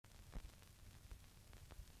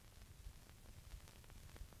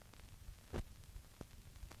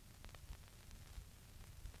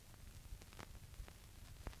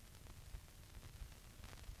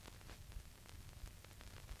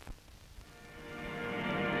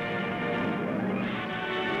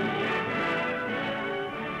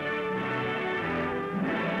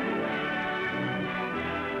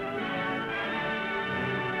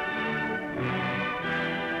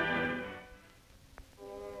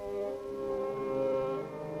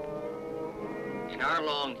In our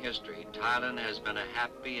long history, Thailand has been a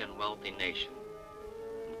happy and wealthy nation.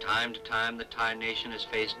 From time to time, the Thai nation has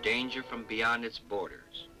faced danger from beyond its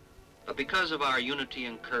borders. But because of our unity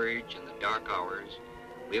and courage in the dark hours,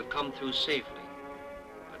 we have come through safely.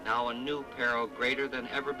 But now a new peril greater than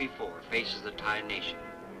ever before faces the Thai nation.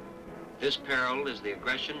 This peril is the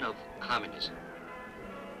aggression of communism.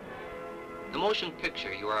 The motion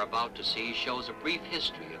picture you are about to see shows a brief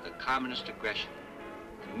history of the communist aggression,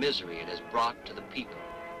 the misery it has brought to the people,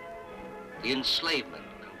 the enslavement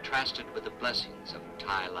contrasted with the blessings of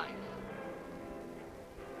Thai life.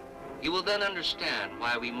 You will then understand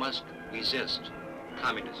why we must resist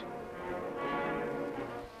communism.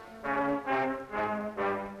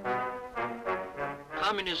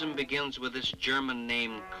 Communism begins with this German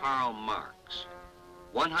named Karl Marx.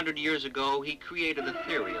 100 years ago, he created the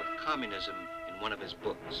theory of communism in one of his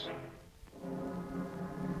books.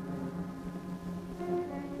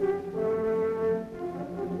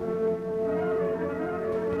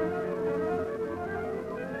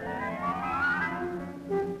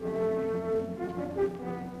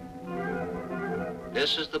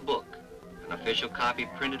 This is the book, an official copy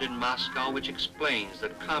printed in Moscow, which explains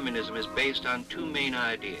that communism is based on two main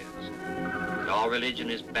ideas: that all religion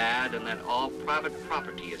is bad and that all private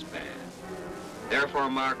property is bad. Therefore,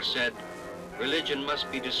 Marx said, religion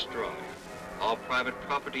must be destroyed. All private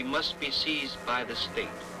property must be seized by the state.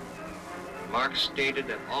 Marx stated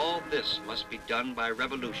that all this must be done by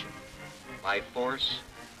revolution, by force,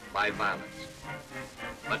 by violence.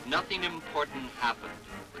 But nothing important happened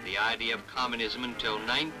with the idea of communism until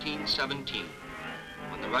 1917,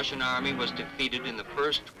 when the Russian army was defeated in the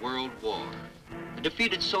First World War. The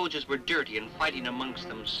defeated soldiers were dirty and fighting amongst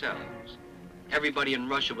themselves. Everybody in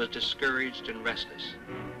Russia was discouraged and restless.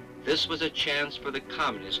 This was a chance for the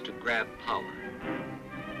communists to grab power.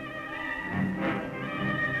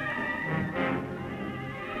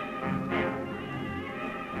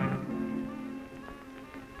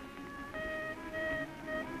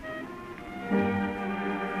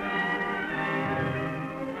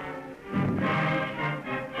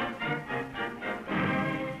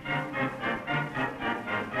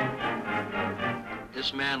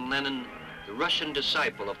 This man, Lenin, the Russian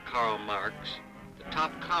disciple of Karl Marx, the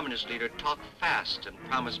top communist leader, talked fast and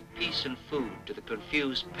promised peace and food to the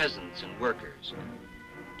confused peasants and workers.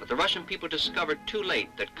 But the Russian people discovered too late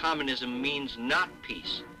that communism means not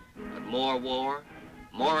peace, but more war,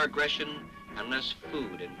 more aggression, and less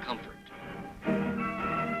food and comfort.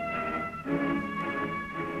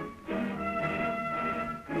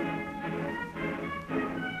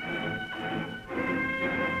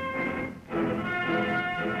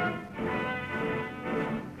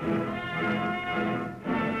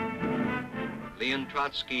 Leon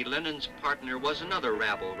Trotsky, Lenin's partner, was another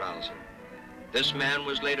rabble-rouser. This man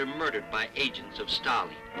was later murdered by agents of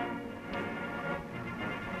Stalin.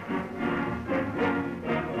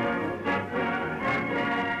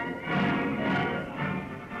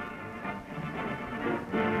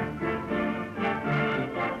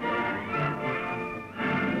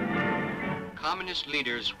 Communist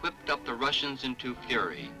leaders whipped up the Russians into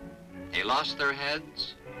fury. They lost their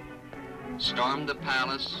heads, stormed the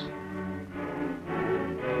palace,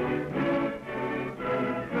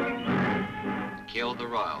 killed the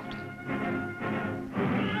royalty.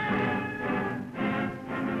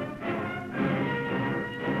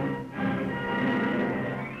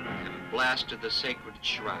 And blasted the sacred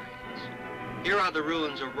shrines. Here are the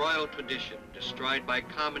ruins of royal tradition, destroyed by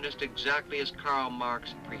communists exactly as Karl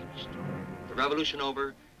Marx preached. The revolution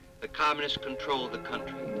over, the communists controlled the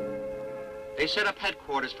country. They set up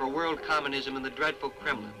headquarters for world communism in the dreadful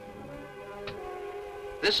Kremlin.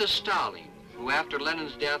 This is Stalin, who after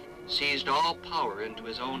Lenin's death seized all power into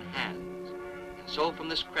his own hands. And so from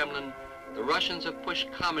this Kremlin, the Russians have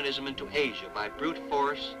pushed communism into Asia by brute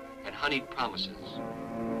force and honeyed promises.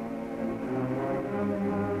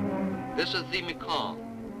 This is the Mekong.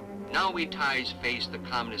 Now we Thais face the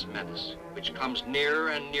communist menace, which comes nearer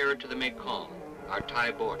and nearer to the Mekong, our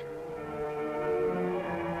Thai border.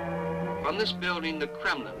 From this building, the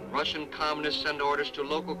Kremlin, Russian communists send orders to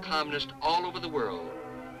local communists all over the world,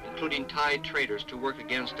 including Thai traders, to work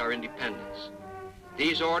against our independence.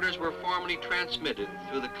 These orders were formally transmitted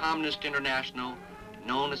through the Communist International,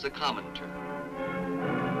 known as the Comintern.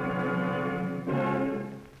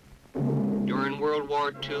 During World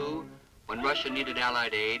War II, when Russia needed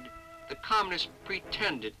Allied aid, the communists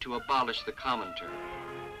pretended to abolish the Comintern,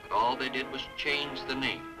 but all they did was change the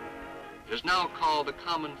name. It is now called the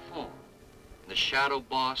Cominform. The shadow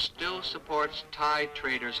boss still supports Thai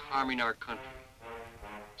traders harming our country.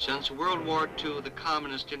 Since World War II, the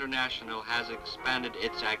Communist International has expanded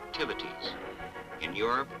its activities. In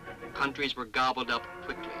Europe, countries were gobbled up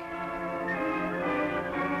quickly.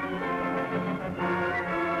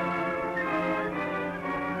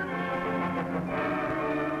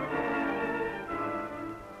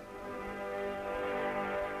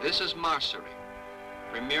 This is Masaryk,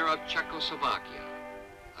 Premier of Czechoslovakia,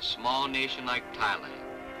 a small nation like Thailand.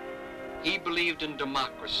 He believed in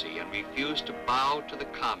democracy and refused to bow to the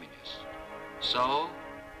communists. So,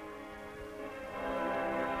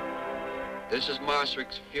 this is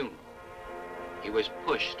Masaryk's funeral. He was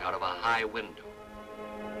pushed out of a high window.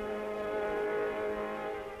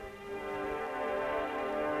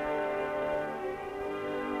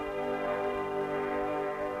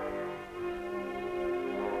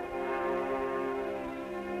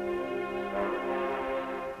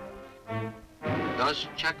 Thus,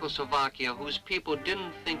 Czechoslovakia, whose people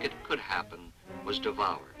didn't think it could happen, was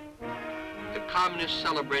devoured. The communists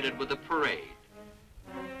celebrated with a parade.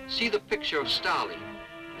 See the picture of Stalin,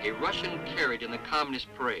 a Russian carried in the communist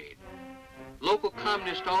parade. Local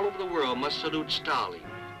communists all over the world must salute Stalin,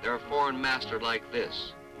 their foreign master, like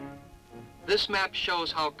this. This map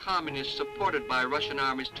shows how communists supported by Russian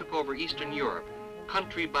armies took over Eastern Europe,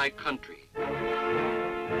 country by country.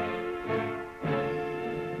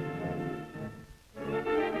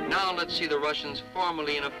 Now let's see the Russians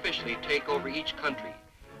formally and officially take over each country.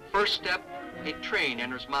 First step, a train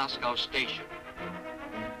enters Moscow station.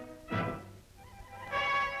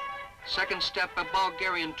 Second step, a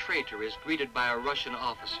Bulgarian traitor is greeted by a Russian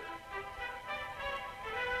officer.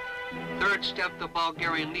 Third step, the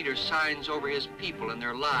Bulgarian leader signs over his people and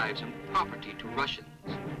their lives and property to Russians,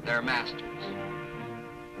 their masters.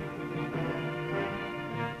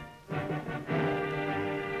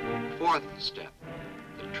 Fourth step,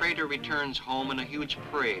 the traitor returns home and a huge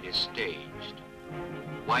parade is staged.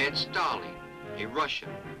 Why, it's Stalin, a Russian,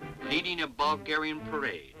 leading a Bulgarian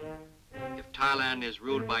parade. If Thailand is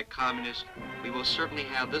ruled by communists, we will certainly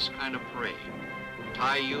have this kind of parade.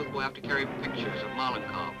 Thai youth will have to carry pictures of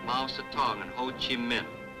Malenkov, Mao Zedong, and Ho Chi Minh.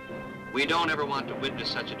 We don't ever want to witness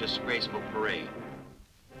such a disgraceful parade.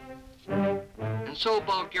 And so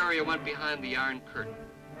Bulgaria went behind the Iron Curtain.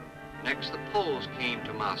 Next, the Poles came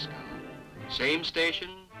to Moscow. Same station,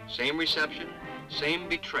 same reception, same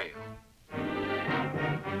betrayal.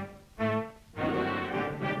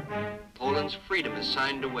 Poland's freedom is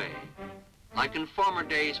signed away. Like in former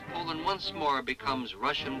days, Poland once more becomes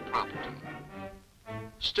Russian property.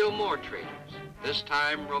 Still more traitors. This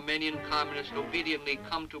time, Romanian communists obediently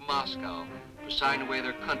come to Moscow to sign away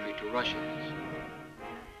their country to Russians.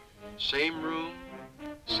 Same room,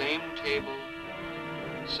 same table,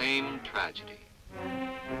 same tragedy.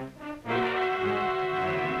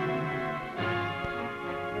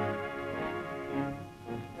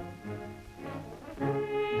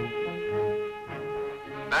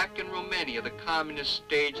 Back in Romania, the communists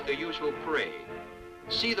staged their usual parade.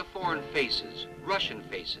 See the foreign faces, Russian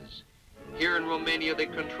faces. Here in Romania, they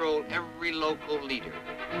control every local leader.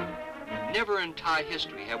 Never in Thai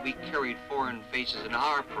history have we carried foreign faces in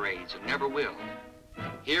our parades, and never will.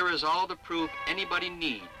 Here is all the proof anybody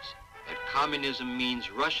needs that communism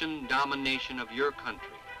means Russian domination of your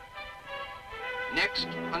country. Next,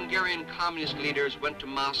 Hungarian communist leaders went to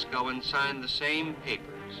Moscow and signed the same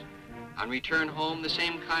papers. On return home, the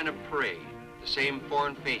same kind of parade, the same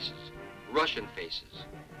foreign faces, Russian faces.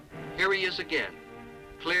 Here he is again,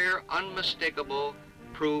 clear, unmistakable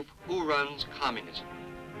proof who runs communism.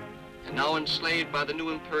 And now enslaved by the new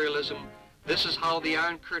imperialism, this is how the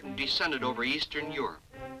Iron Curtain descended over Eastern Europe.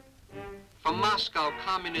 From Moscow,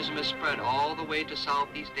 communism has spread all the way to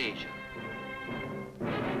Southeast Asia.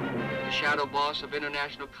 The shadow boss of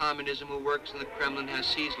international communism who works in the Kremlin has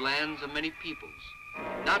seized lands of many peoples,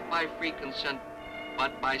 not by free consent,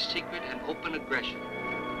 but by secret and open aggression.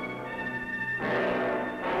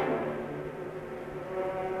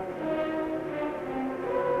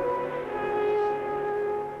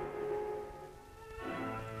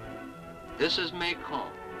 This is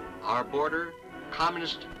Mekong, our border.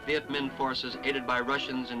 Communist Viet Minh forces, aided by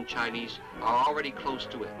Russians and Chinese, are already close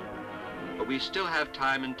to it. But we still have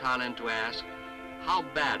time in Thailand to ask, how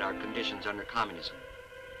bad are conditions under communism?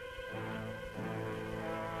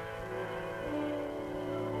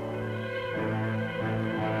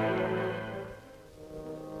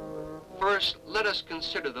 First, let us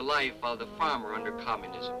consider the life of the farmer under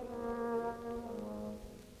communism.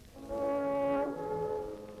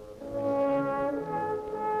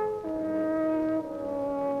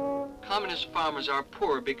 Communist farmers are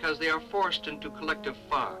poor because they are forced into collective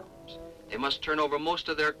farms. They must turn over most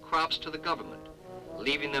of their crops to the government,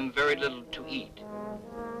 leaving them very little to eat.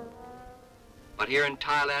 But here in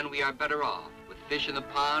Thailand, we are better off, with fish in the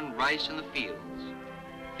pond, rice in the fields.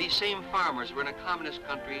 these same farmers were in a communist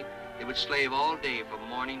country, they would slave all day from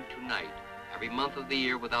morning to night, every month of the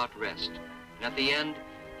year without rest. And at the end,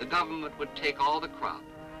 the government would take all the crop,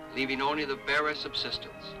 leaving only the barest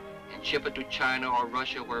subsistence, and ship it to China or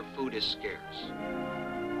Russia where food is scarce.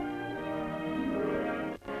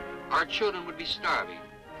 Our children would be starving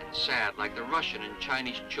and sad like the Russian and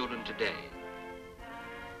Chinese children today.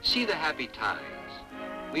 See the happy ties.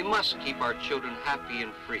 We must keep our children happy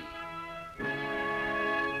and free.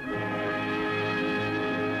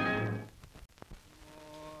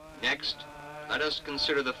 Next, let us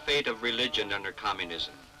consider the fate of religion under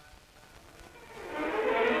communism.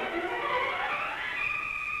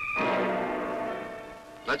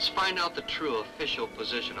 Let's find out the true official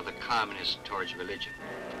position of the communists towards religion.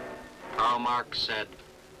 Karl Marx said,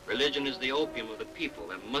 "Religion is the opium of the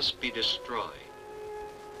people and must be destroyed."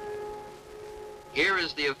 Here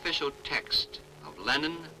is the official text of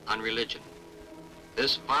Lenin on religion.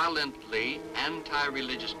 This violently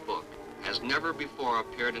anti-religious book has never before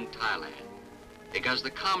appeared in Thailand because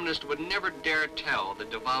the communists would never dare tell the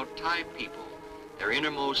devout Thai people their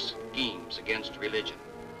innermost schemes against religion.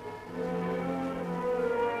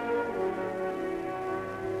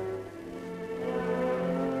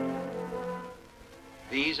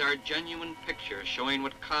 These are genuine pictures showing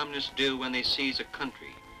what communists do when they seize a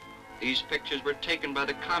country. These pictures were taken by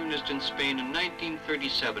the communists in Spain in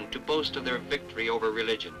 1937 to boast of their victory over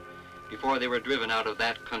religion before they were driven out of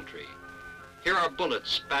that country. Here are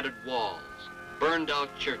bullets, spattered walls, burned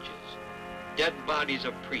out churches, dead bodies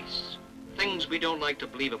of priests, things we don't like to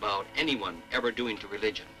believe about anyone ever doing to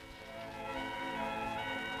religion.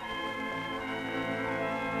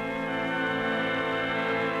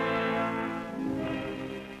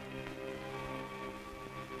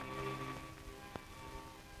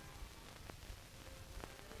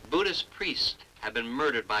 Buddhist priests have been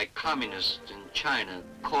murdered by communists in China,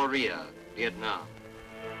 Korea, Vietnam.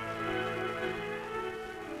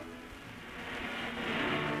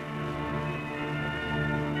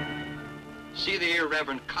 See the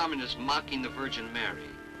irreverent communists mocking the Virgin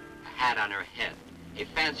Mary, a hat on her head, a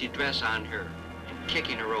fancy dress on her, and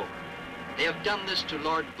kicking her over. They have done this to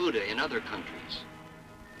Lord Buddha in other countries.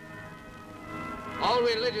 All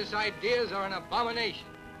religious ideas are an abomination.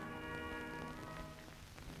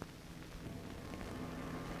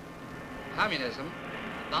 Communism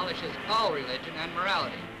abolishes all religion and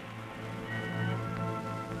morality.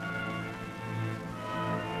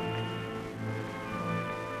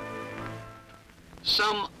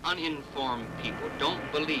 Some uninformed people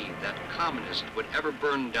don't believe that communists would ever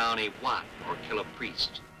burn down a wat or kill a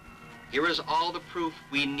priest. Here is all the proof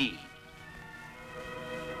we need.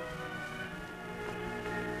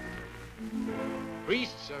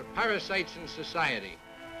 Priests are parasites in society.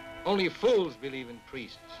 Only fools believe in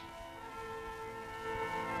priests.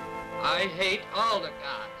 I hate all the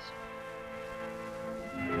gods.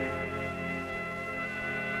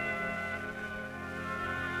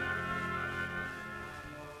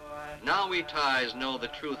 Now we Thais know the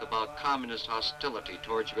truth about communist hostility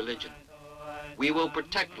towards religion. We will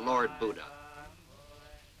protect Lord Buddha.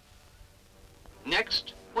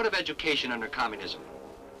 Next, what of education under communism?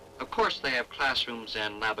 Of course they have classrooms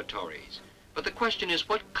and laboratories, but the question is,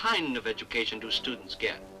 what kind of education do students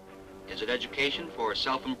get? Is it education for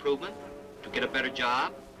self-improvement, to get a better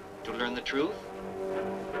job, to learn the truth?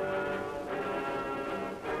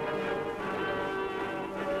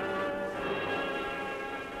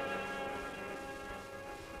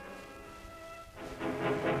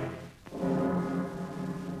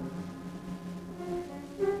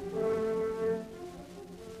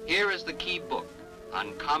 Here is the key book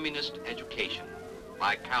on communist education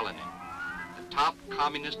by Kalinin, the top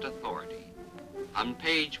communist authority. On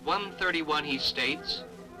page 131 he states,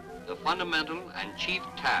 "The fundamental and chief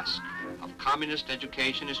task of communist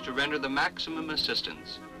education is to render the maximum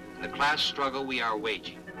assistance in the class struggle we are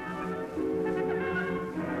waging."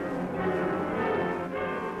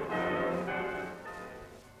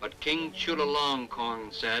 But King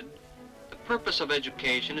Chulalongkorn said, "The purpose of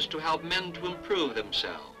education is to help men to improve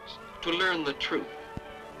themselves, to learn the truth."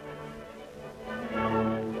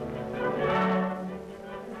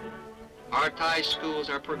 Our Thai schools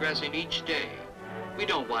are progressing each day. We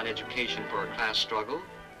don't want education for a class struggle,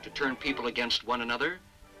 to turn people against one another.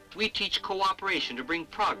 We teach cooperation to bring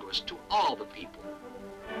progress to all the people.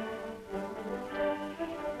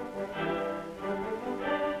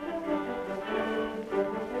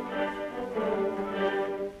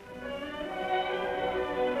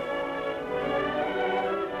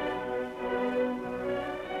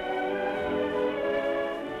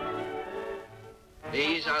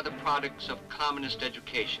 These are the products of communist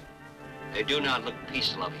education. They do not look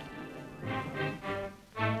peace-loving.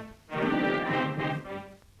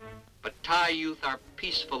 But Thai youth are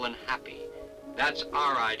peaceful and happy. That's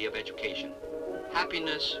our idea of education.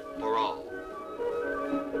 Happiness for all.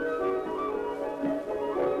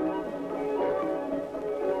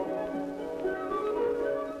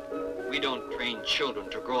 We don't train children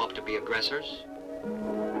to grow up to be aggressors.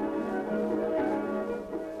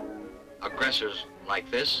 Aggressors like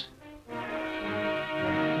this.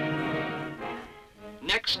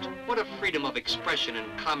 Next, what a freedom of expression in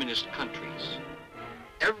communist countries.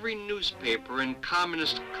 Every newspaper in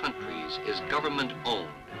communist countries is government-owned.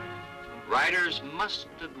 Writers must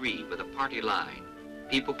agree with the party line.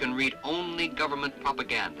 People can read only government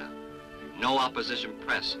propaganda. No opposition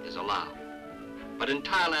press is allowed. But in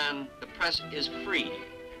Thailand, the press is free.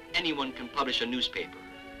 Anyone can publish a newspaper.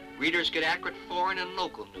 Readers get accurate foreign and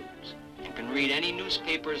local news and can read any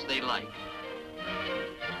newspapers they like.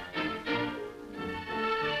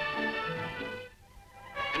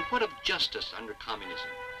 And what of justice under communism?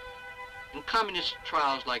 In communist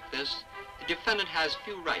trials like this, the defendant has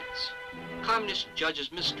few rights. Communist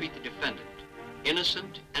judges mistreat the defendant,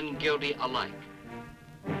 innocent and guilty alike.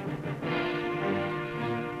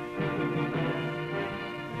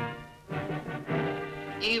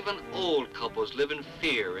 Even old couples live in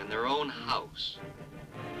fear in their own house.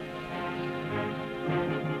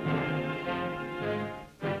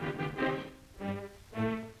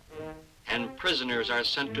 And prisoners are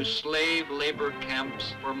sent to slave labor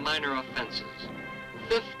camps for minor offenses.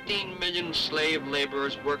 15 million slave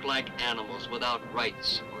laborers work like animals without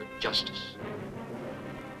rights or justice.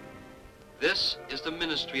 This is the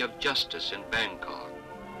Ministry of Justice in Bangkok.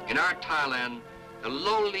 In our Thailand, the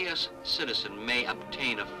lowliest citizen may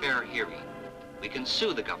obtain a fair hearing. We can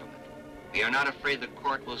sue the government. We are not afraid the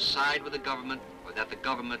court will side with the government or that the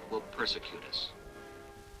government will persecute us.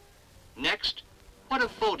 Next, what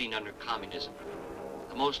of voting under communism?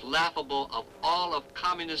 The most laughable of all of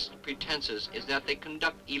communist pretenses is that they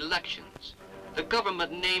conduct elections. The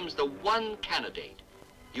government names the one candidate.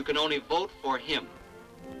 You can only vote for him.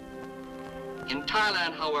 In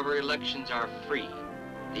Thailand, however, elections are free.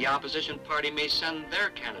 The opposition party may send their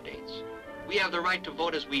candidates. We have the right to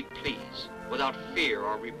vote as we please, without fear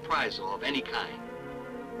or reprisal of any kind.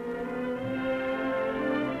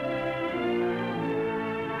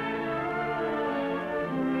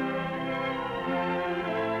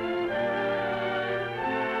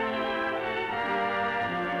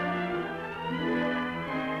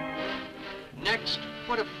 Next,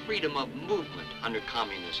 what a freedom of movement under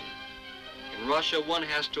communism. In Russia, one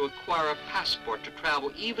has to acquire a passport to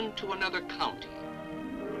travel even to another county.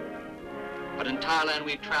 But in Thailand,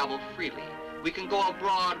 we travel freely. We can go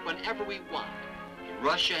abroad whenever we want. In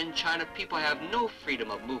Russia and China, people have no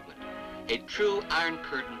freedom of movement. A true iron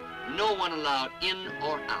curtain, no one allowed in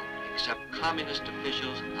or out except communist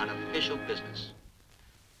officials on official business.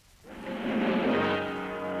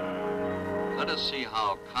 Let us see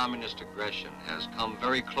how communist aggression has come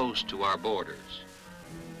very close to our borders.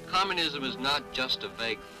 Communism is not just a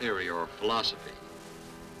vague theory or philosophy.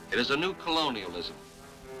 It is a new colonialism.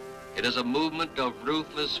 It is a movement of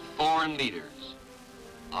ruthless foreign leaders,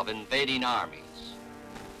 of invading armies,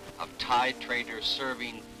 of Thai traders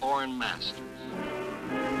serving foreign masters.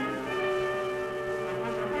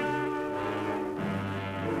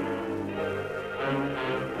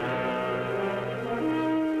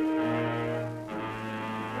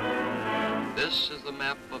 This is the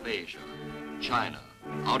map of Asia, China,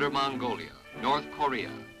 Outer Mongolia, North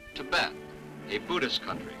Korea, Tibet, a Buddhist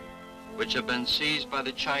country, which have been seized by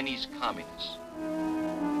the Chinese communists.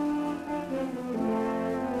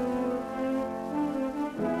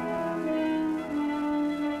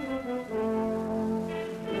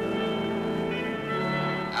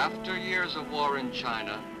 After years of war in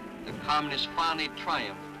China, the communists finally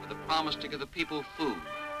triumphed with a promise to give the people food,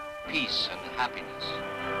 peace, and happiness.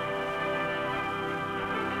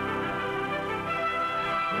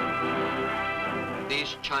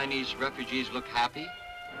 These Chinese refugees look happy?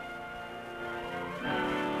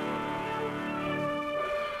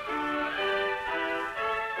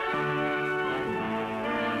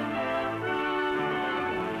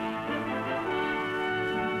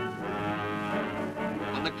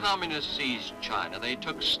 When the communists seized China, they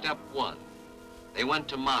took step one. They went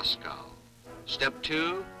to Moscow. Step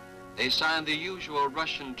two, they signed the usual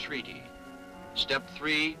Russian treaty. Step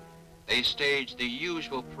three, they staged the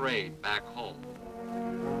usual parade back home.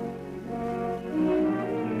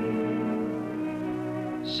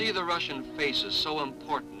 See the Russian faces so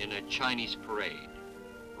important in a Chinese parade.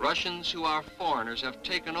 Russians who are foreigners have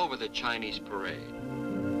taken over the Chinese parade.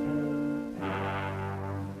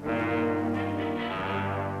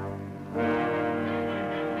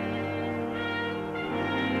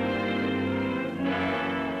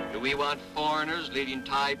 we want foreigners leading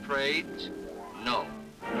Thai parades? No.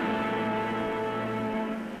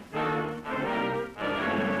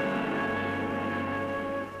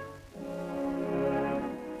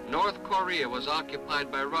 North Korea was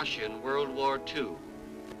occupied by Russia in World War II.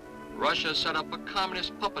 Russia set up a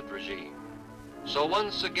communist puppet regime. So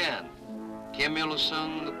once again, Kim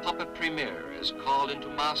Il-sung, the puppet premier, is called into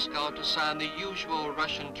Moscow to sign the usual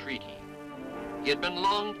Russian treaty. He had been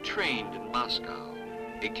long trained in Moscow,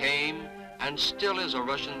 became and still is a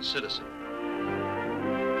Russian citizen.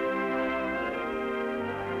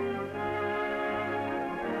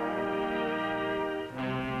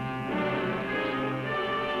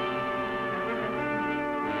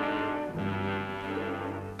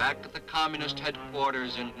 Back at the communist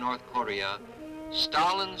headquarters in North Korea,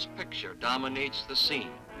 Stalin's picture dominates the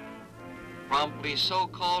scene. Promptly,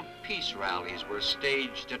 so-called peace rallies were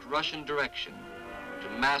staged at Russian direction to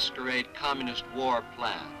masquerade communist war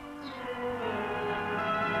plans.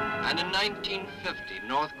 And in 1950,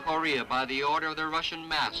 North Korea, by the order of their Russian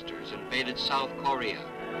masters, invaded South Korea.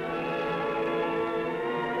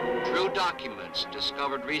 True documents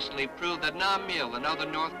discovered recently prove that Nam Il and other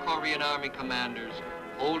North Korean army commanders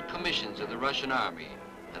hold commissions of the Russian army,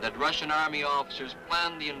 and that Russian army officers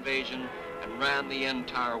planned the invasion and ran the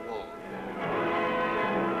entire war.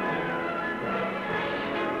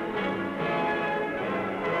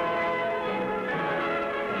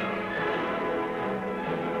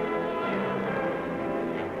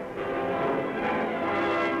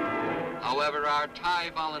 However, our Thai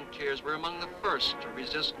volunteers were among the first to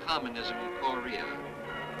resist communism in Korea.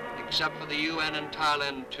 Except for the UN and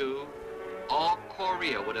Thailand too, all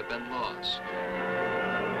Korea would have been lost.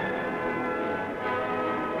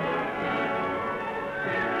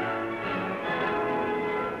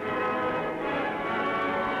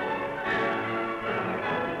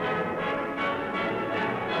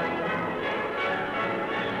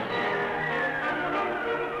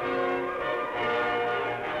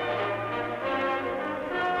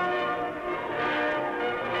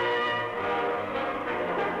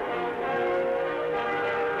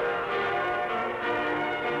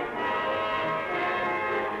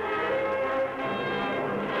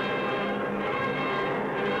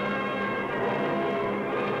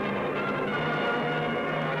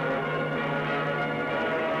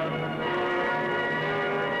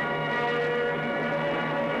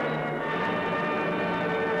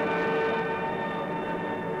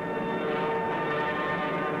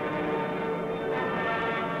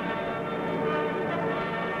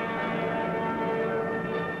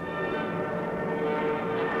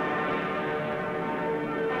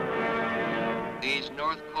 These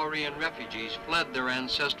North Korean refugees fled their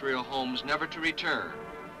ancestral homes never to return,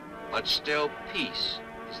 but still peace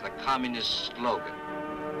is the communist slogan.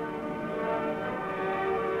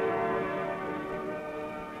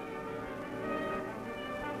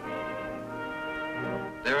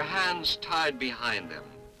 Their hands tied behind them,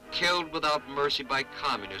 killed without mercy by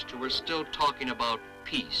communists who were still talking about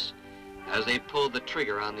peace as they pulled the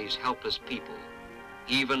trigger on these helpless people,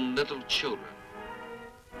 even little children.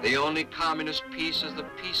 The only communist peace is the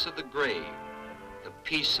peace of the grave, the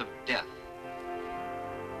peace of death.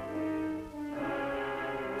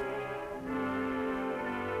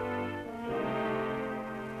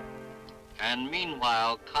 And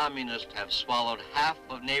meanwhile, communists have swallowed half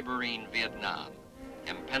of neighboring Vietnam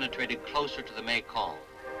and penetrated closer to the Mekong.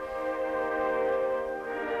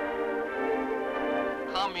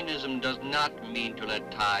 Communism does not mean to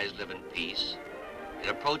let Thais live in peace. It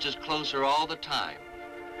approaches closer all the time.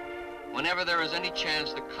 Whenever there is any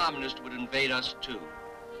chance, the communists would invade us too.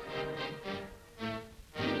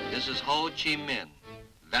 This is Ho Chi Minh,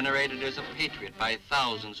 venerated as a patriot by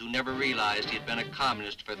thousands who never realized he had been a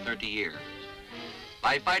communist for 30 years.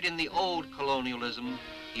 By fighting the old colonialism,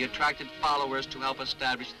 he attracted followers to help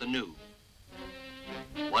establish the new.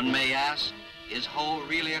 One may ask, is Ho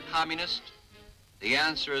really a communist? The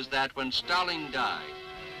answer is that when Stalin died,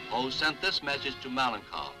 Ho sent this message to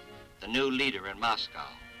Malenkov, the new leader in Moscow.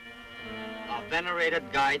 Our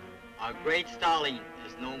venerated guide, our great Stalin,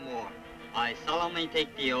 is no more. I solemnly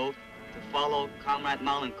take the oath to follow Comrade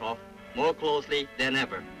Malenkov more closely than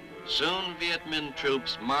ever. Soon Viet Minh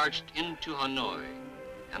troops marched into Hanoi,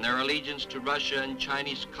 and their allegiance to Russia and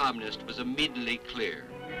Chinese communists was immediately clear.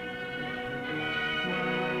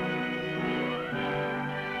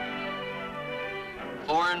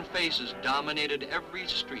 Foreign faces dominated every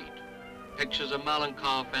street. Pictures of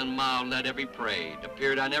Malenkov and Mao led every parade,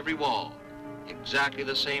 appeared on every wall, exactly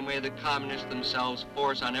the same way the communists themselves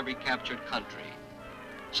force on every captured country.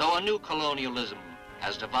 So a new colonialism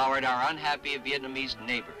has devoured our unhappy Vietnamese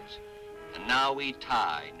neighbors. And now we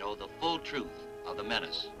Thai know the full truth of the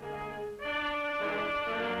menace.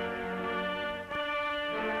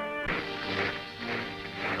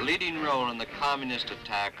 The leading role in the communist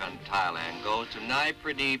attack on Thailand goes to Nai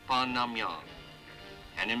Pridi Phonamyong.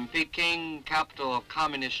 And in Peking, capital of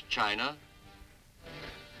communist China,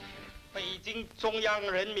 北京中央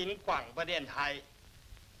人民广播电台，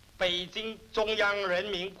北京中央人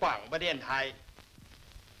民广播电台。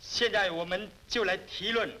现在我们就来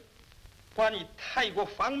提论关于泰国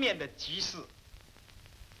方面的局势。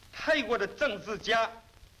泰国的政治家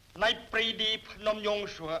奈布里迪普隆永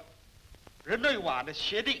说，日内瓦的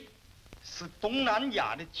协定使东南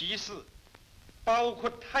亚的局势，包括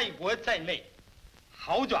泰国在内，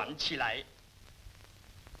好转起来。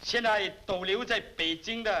现在逗留在北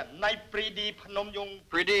京的奈布里迪普隆永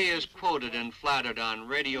Pridi is quoted and flattered on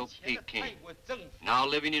Radio Peking, now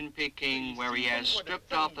living in Peking where he has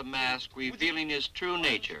stripped off the mask revealing his true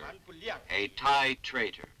nature, a Thai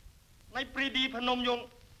traitor. 奈布里迪普隆永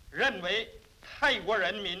认为泰国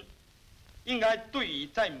人民应该对于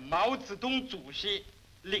在毛泽东主席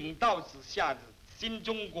领导之下的新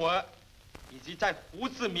中国，以及在胡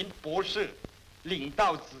志明博士领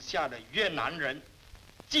导之下的越南人，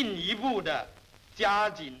进一步的加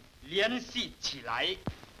紧联系起来。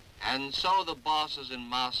And so the bosses in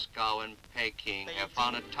Moscow and Peking have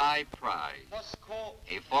found a Thai prize,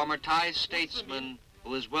 a former Thai statesman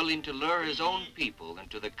who is willing to lure his own people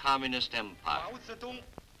into the communist empire. 毛泽东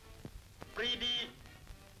 ，Pridi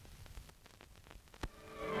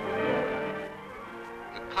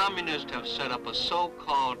The communists have set up a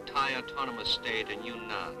so-called Thai autonomous state in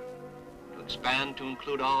Yunnan to expand to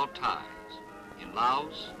include all Thais in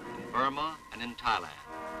Laos, in Burma, and in Thailand.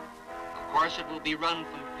 Of course, it will be run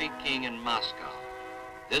from Peking and Moscow.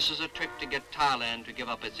 This is a trick to get Thailand to give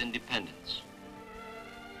up its independence.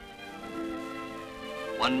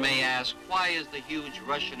 One may ask, why is the huge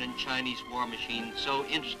Russian and Chinese war machine so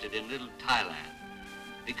interested in little Thailand?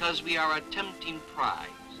 Because we are a tempting prize,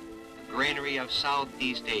 the granary of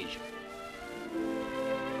Southeast Asia.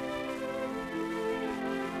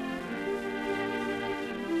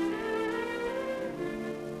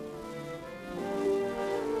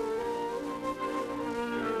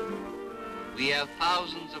 We have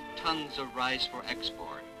thousands of tons of rice for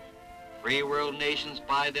export. Free world nations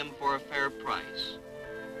buy them for a fair price.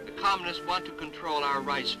 The communists want to control our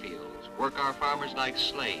rice fields, work our farmers like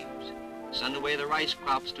slaves, send away the rice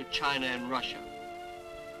crops to China and Russia.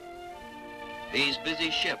 These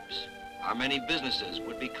busy ships, our many businesses,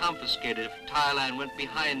 would be confiscated if Thailand went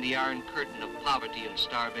behind the Iron Curtain of poverty and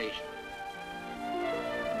starvation.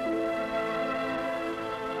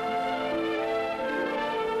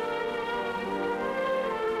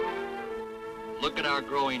 Look at our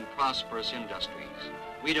growing, prosperous industries.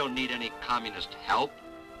 We don't need any communist help.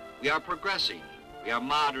 We are progressing. We are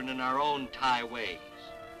modern in our own Thai ways.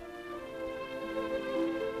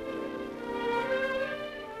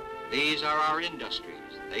 These are our industries.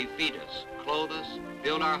 They feed us, clothe us,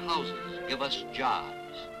 build our houses, give us jobs.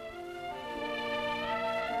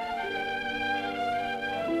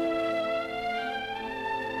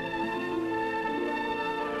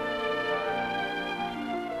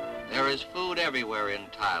 There is food everywhere in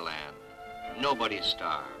Thailand. Nobody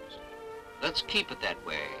starves. Let's keep it that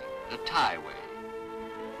way, the Thai way.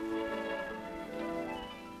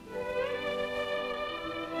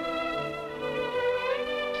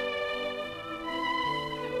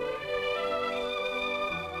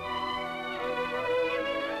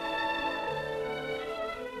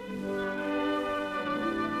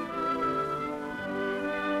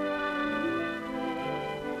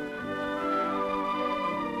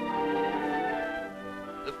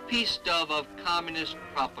 Peace dove of communist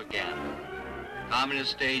propaganda.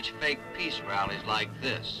 Communists stage fake peace rallies like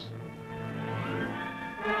this.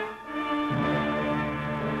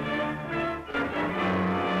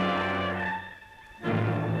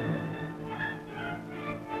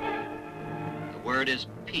 The word is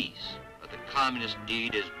peace, but the communist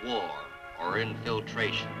deed is war or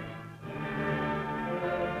infiltration.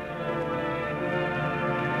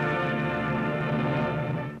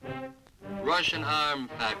 Russian arm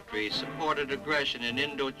factories supported aggression in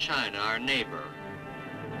Indochina, our neighbor.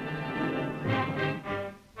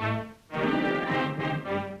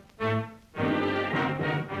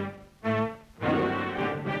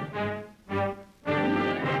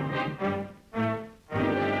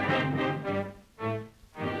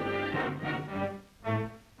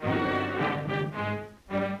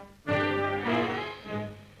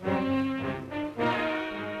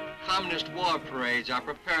 Communist war parades are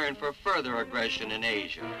preparing for further aggression in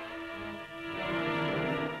Asia.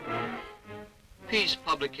 Peace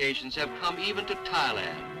publications have come even to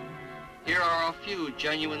Thailand. Here are a few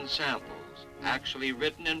genuine samples, actually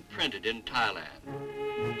written and printed in Thailand.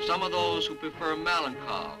 Some of those who prefer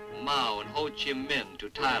Malenkov, Mao, and Ho Chi Minh to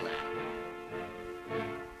Thailand.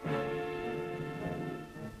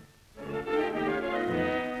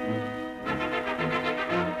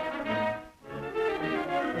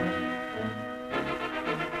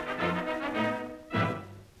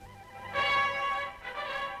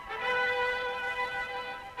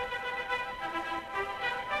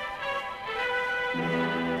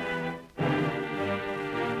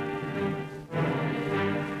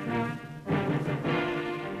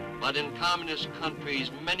 But in communist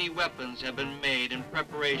countries, many weapons have been made in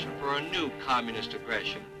preparation for a new communist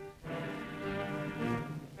aggression.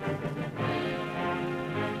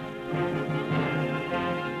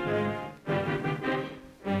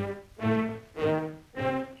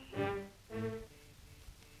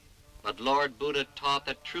 But Lord Buddha taught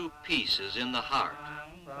that true peace is in the heart.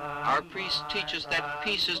 Our priests teach us that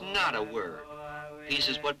peace is not a word. Peace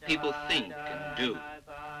is what people think and do.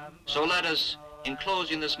 So let us, in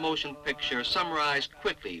closing this motion picture, summarize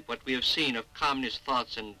quickly what we have seen of communist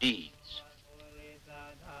thoughts and deeds.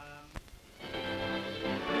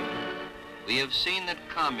 We have seen that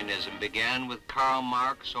communism began with Karl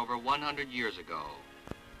Marx over 100 years ago.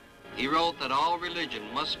 He wrote that all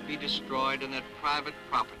religion must be destroyed and that private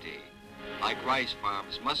property, like rice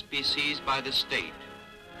farms, must be seized by the state.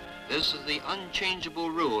 This is the unchangeable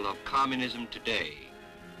rule of communism today.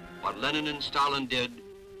 What Lenin and Stalin did,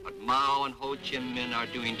 what Mao and Ho Chi Minh are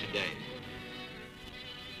doing today.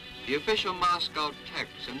 The official Moscow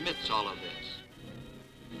text admits all of this.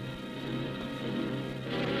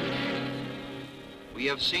 We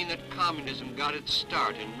have seen that communism got its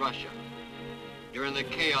start in Russia during the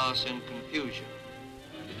chaos and confusion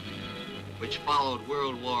which followed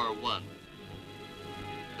World War I.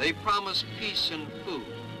 They promised peace and food,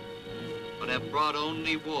 but have brought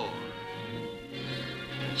only war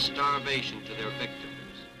and starvation to their victims.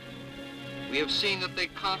 We have seen that they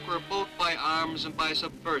conquer both by arms and by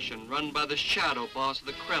subversion, run by the shadow boss of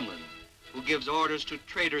the Kremlin, who gives orders to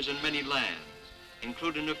traitors in many lands,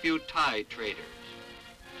 including a few Thai traitors.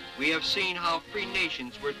 We have seen how free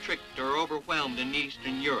nations were tricked or overwhelmed in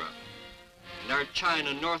Eastern Europe, and our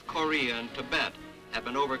China, North Korea, and Tibet have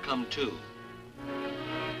been overcome too.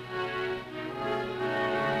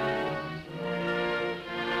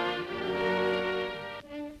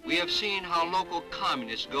 We have seen how local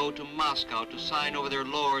communists go to Moscow to sign over their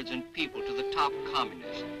lords and people to the top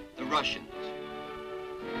communists, the Russians.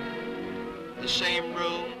 The same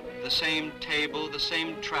room, the same table, the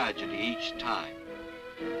same tragedy each time.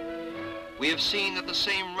 We have seen that the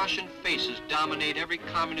same Russian faces dominate every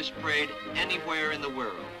communist parade anywhere in the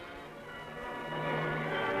world.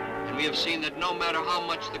 And we have seen that no matter how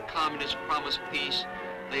much the communists promise peace,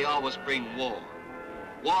 they always bring war.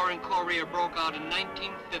 War in Korea broke out in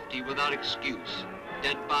 1950 without excuse.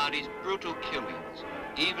 Dead bodies, brutal killings,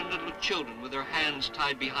 even little children with their hands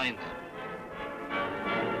tied behind them.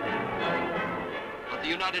 But the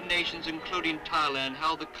United Nations, including Thailand,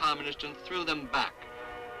 held the communists and threw them back,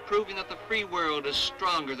 proving that the free world is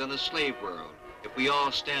stronger than the slave world if we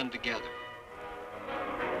all stand together.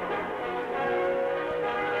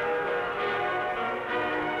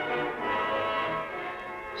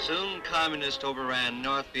 Soon communists overran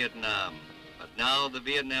North Vietnam, but now the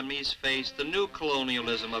Vietnamese face the new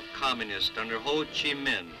colonialism of communists under Ho Chi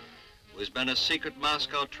Minh, who has been a secret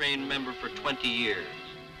Moscow-trained member for 20 years.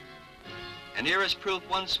 And here is proof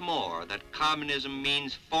once more that communism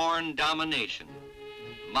means foreign domination.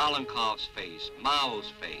 Malenkov's face,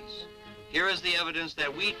 Mao's face. Here is the evidence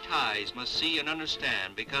that we Thais must see and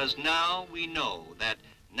understand, because now we know that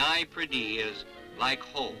Nai Pridi is like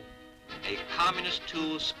Ho, a communist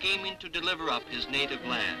tool scheming to deliver up his native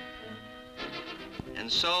land.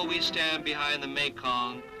 And so we stand behind the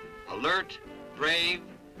Mekong, alert, brave,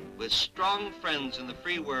 with strong friends in the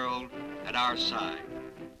free world at our side.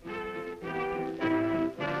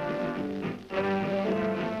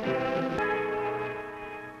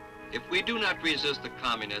 If we do not resist the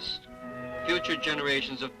communists, future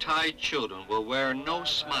generations of Thai children will wear no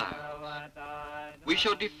smiles. We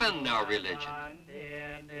shall defend our religion.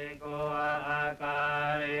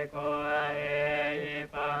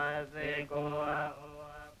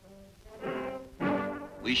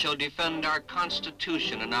 We shall defend our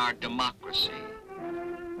Constitution and our democracy.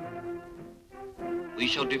 We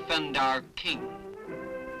shall defend our king.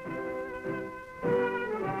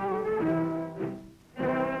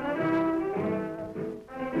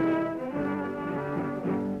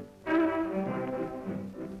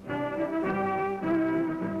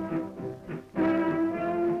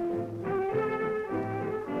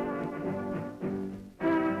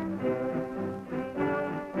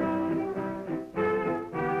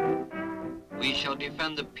 we shall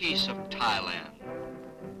defend the peace of Thailand.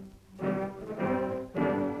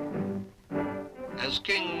 As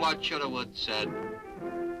King Wachurawood said,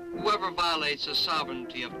 whoever violates the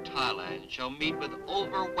sovereignty of Thailand shall meet with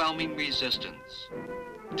overwhelming resistance.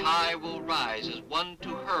 Thai will rise as one to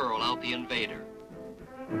hurl out the invader.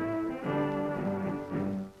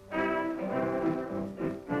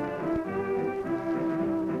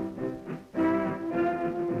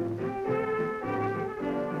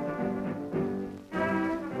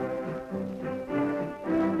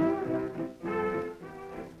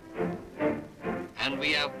 And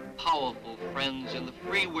we have powerful friends in the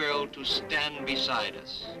free world to stand beside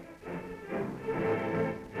us.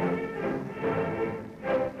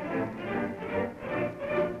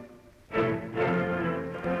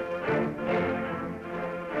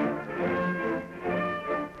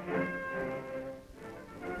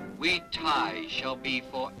 We Thai shall be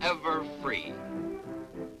forever free.